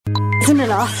Isn't it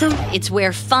awesome? It's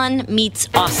where fun meets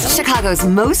awesome. Chicago's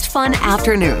most fun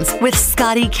afternoons with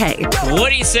Scotty K.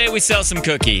 What do you say we sell some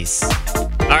cookies?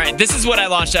 All right, this is what I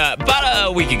launched about a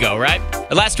week ago, right?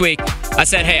 Last week, I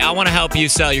said, hey, I want to help you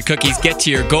sell your cookies, get to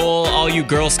your goal, all you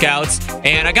Girl Scouts.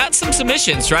 And I got some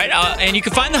submissions, right? And you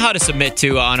can find the how to submit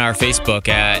to on our Facebook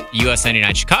at US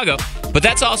 99 Chicago. But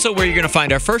that's also where you're going to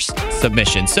find our first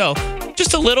submission. So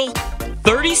just a little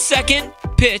 30-second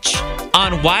pitch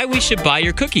on why we should buy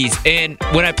your cookies. And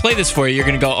when I play this for you, you're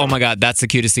going to go, oh my God, that's the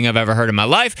cutest thing I've ever heard in my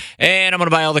life. And I'm going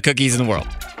to buy all the cookies in the world.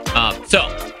 So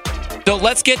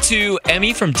let's get to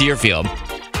Emmy from Deerfield.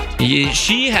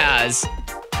 She has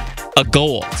a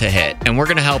goal to hit, and we're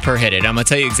going to help her hit it. I'm going to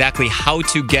tell you exactly how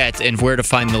to get and where to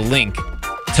find the link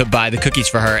to buy the cookies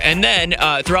for her. And then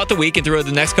throughout the week and throughout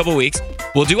the next couple weeks,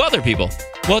 we'll do other people.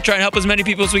 We'll try and help as many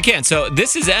people as we can. So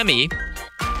this is Emmy,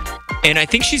 and I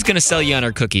think she's going to sell you on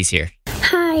her cookies here.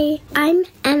 Hi, I'm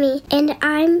Emmy, and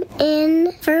I'm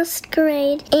in first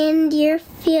grade in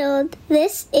Deerfield.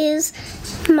 This is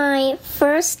my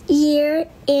first year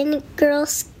in Girl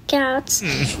Scouts,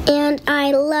 and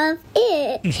I love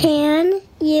it. Can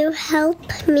you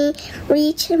help me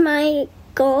reach my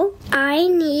goal? I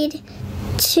need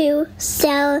to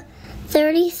sell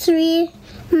 33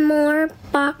 more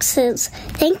boxes.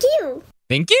 Thank you.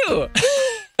 Thank you.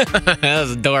 That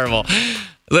was adorable.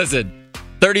 Listen.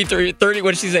 30,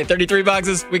 what did she say? 33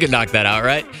 boxes? We can knock that out,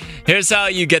 right? Here's how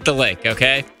you get the link,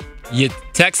 okay? You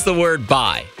text the word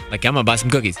buy. Like, I'm going to buy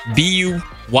some cookies.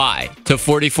 B-U-Y to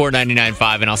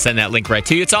 44995, and I'll send that link right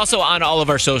to you. It's also on all of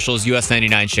our socials, US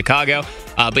 99 Chicago.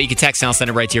 But you can text and I'll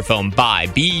send it right to your phone. Buy.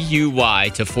 B-U-Y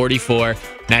to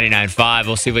 44995.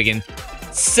 We'll see if we can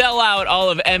sell out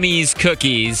all of Emmy's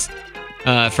cookies.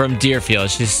 From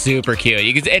Deerfield. She's super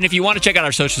cute. And if you want to check out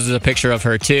our socials, there's a picture of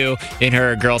her too in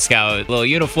her Girl Scout little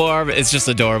uniform. It's just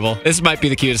adorable. This might be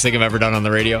the cutest thing I've ever done on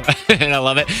the radio, and I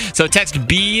love it. So text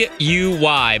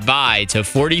B-U-Y, buy, to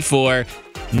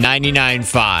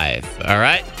 44995. All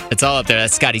right? It's all up there.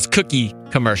 That's Scotty's cookie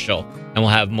commercial, and we'll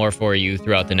have more for you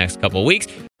throughout the next couple of weeks.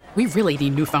 We really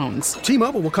need new phones.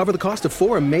 T-Mobile will cover the cost of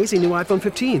 4 amazing new iPhone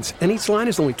 15s, and each line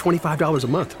is only $25 a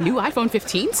month. New iPhone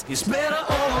 15s? It's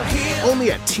better over here.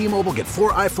 Only at T-Mobile, get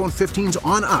 4 iPhone 15s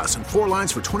on us and 4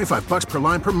 lines for $25 per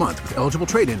line per month with eligible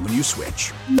trade-in when you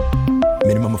switch.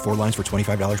 Minimum of 4 lines for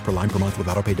 $25 per line per month with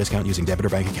autopay discount using debit or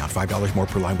bank account. $5 more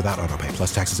per line without autopay,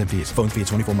 plus taxes and fees. Phone fee at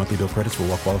 24 monthly bill credits for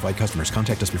well-qualified customers.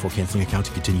 Contact us before canceling account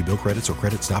to continue bill credits or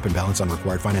credit stop and balance on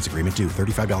required finance agreement due.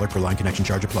 $35 per line connection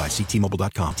charge applies. See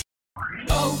T-Mobile.com.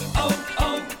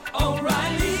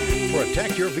 O'Reilly.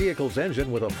 Protect your vehicle's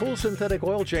engine with a full synthetic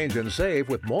oil change and save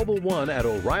with Mobile One at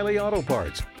O'Reilly Auto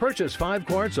Parts. Purchase 5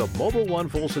 quarts of Mobile One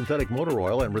full synthetic motor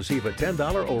oil and receive a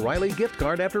 $10 O'Reilly gift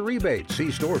card after rebate.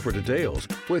 See store for details.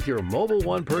 With your Mobile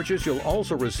One purchase, you'll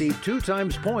also receive 2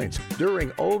 times points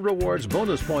during O Rewards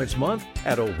Bonus Points Month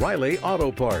at O'Reilly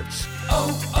Auto Parts.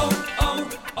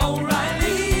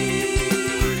 O'Reilly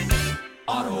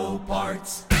Auto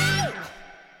Parts.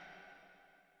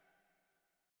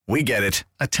 We get it.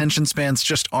 Attention spans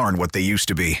just aren't what they used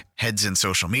to be. Heads in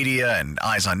social media and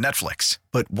eyes on Netflix.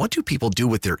 But what do people do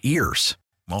with their ears?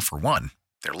 Well, for one,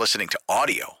 they're listening to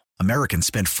audio. Americans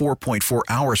spend 4.4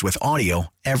 hours with audio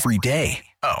every day.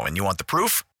 Oh, and you want the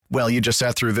proof? Well, you just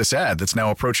sat through this ad that's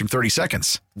now approaching 30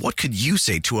 seconds. What could you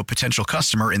say to a potential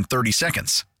customer in 30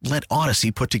 seconds? Let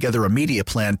Odyssey put together a media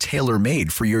plan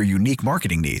tailor-made for your unique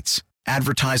marketing needs.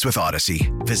 Advertise with Odyssey.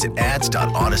 Visit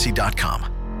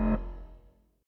ads.odyssey.com.